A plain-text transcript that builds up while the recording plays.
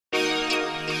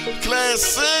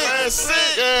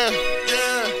Classic,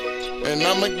 yeah. And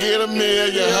I'ma get a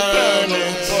million,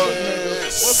 honey.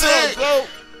 Sick.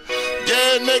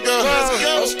 Yeah, nigga,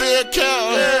 I'm still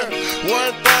counting.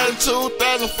 1,000,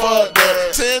 2,000, fuck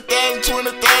that. 10,000,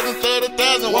 20,000,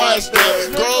 30,000, watch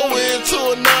that. Grow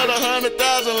into another 100,000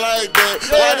 like that.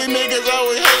 Why these niggas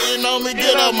always hating on me?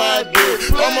 Get out my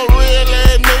dick. I'm a real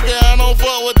ass nigga, I don't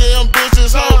fuck with them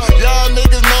bitches, ho. Y'all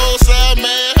niggas know side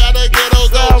man, how they ghetto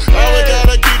go. Always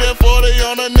gotta keep that 40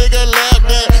 on a nigga lap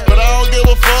back. But I don't give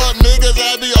a fuck, niggas,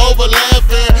 I be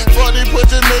overlapping. Fuck these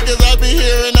pussy niggas, I be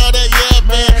hearing all that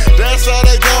yapping. That's all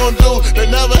they gon' do, they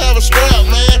never have a strap,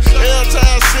 man. Every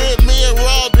time shit, me and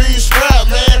Rob be strapped,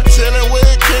 man. Chillin'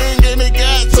 with King and he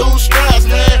got 2 straps,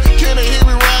 man. Kenny, he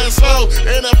be riding slow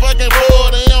in that fucking road.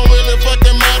 They don't really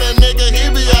fucking matter, nigga, he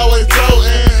be always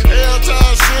toting. Every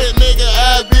time shit, nigga,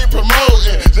 I be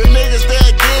promoting. The niggas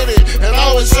that get it and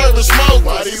always serving smoke.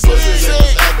 Why these pussy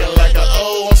niggas acting like an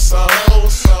old son?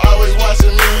 Always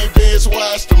watching me, bitch,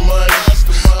 watch the money.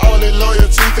 Only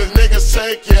loyalty cause niggas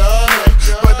take your honor.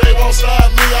 But they won't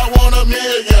stop me, I want a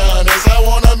million. I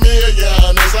want a million.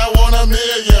 I want a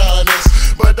million.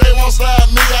 But they won't stop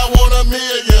me, I want a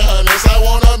million. I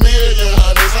want a million.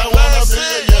 I want a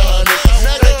million.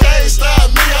 They can't stop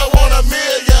me, I want a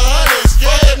million.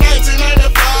 Yeah,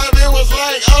 1995, it was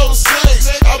like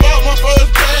 06. I bought my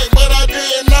first bag, but I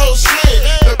didn't know shit.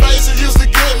 The bases used to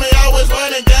get me, I was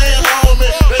running game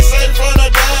homie. They say from the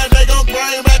dime, they gon'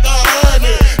 bring back 100.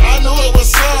 I knew it was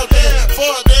something,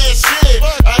 fuck that shit.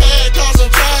 I had caught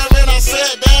some time and I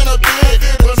sat down a bit.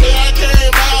 But then I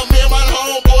came out, me and my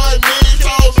homeboy Nick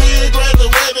told me he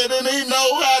graduated and he know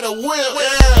how to whip.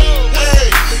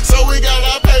 Hey, so we got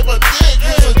our paper dick.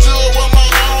 Used to do it with my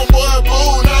homeboy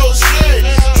Boo, no shit.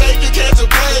 Take your catch a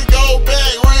play, go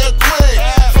back real quick.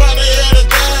 Friday at a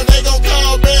dime, they gon'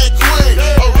 call back quick.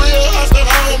 A real hustler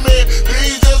homie,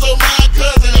 these just are my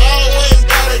cousin. Always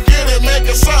gotta get it,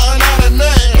 making something out of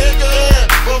nothing, nigga.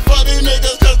 But fuck these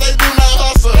niggas cause they do not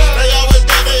hustle. They always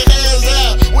got their hands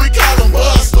out, we call them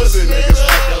busters. Pussy niggas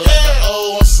acting like an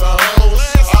old son.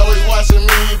 Always watching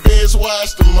me, bitch,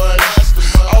 watch the money.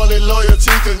 Only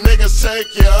loyalty cause niggas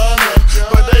take your honor.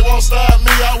 But they won't stop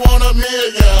me, I want a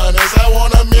million. I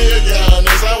want a million.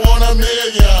 I want a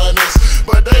million.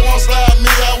 But they won't stop me,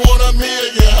 I want a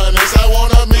million. I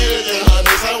want a million.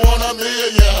 I want a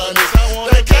million.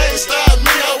 They can't stop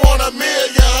me, I want a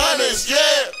million.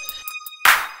 Yeah.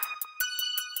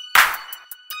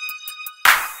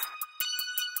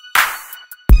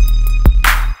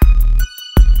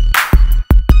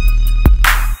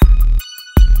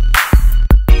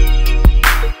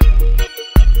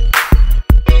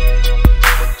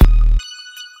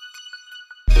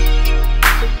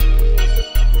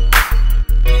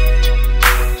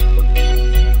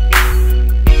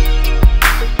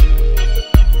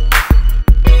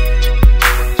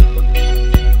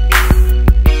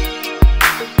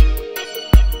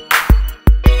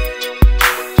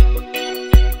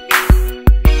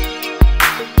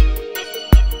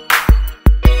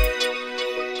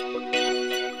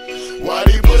 Why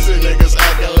these pussy niggas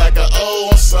acting like an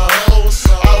old son?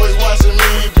 Always watching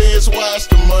me, bitch, watch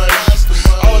the money.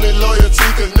 Only loyalty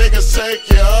cause niggas take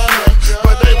your honor.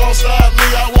 But they won't stop me,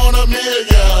 I want a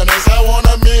million. I want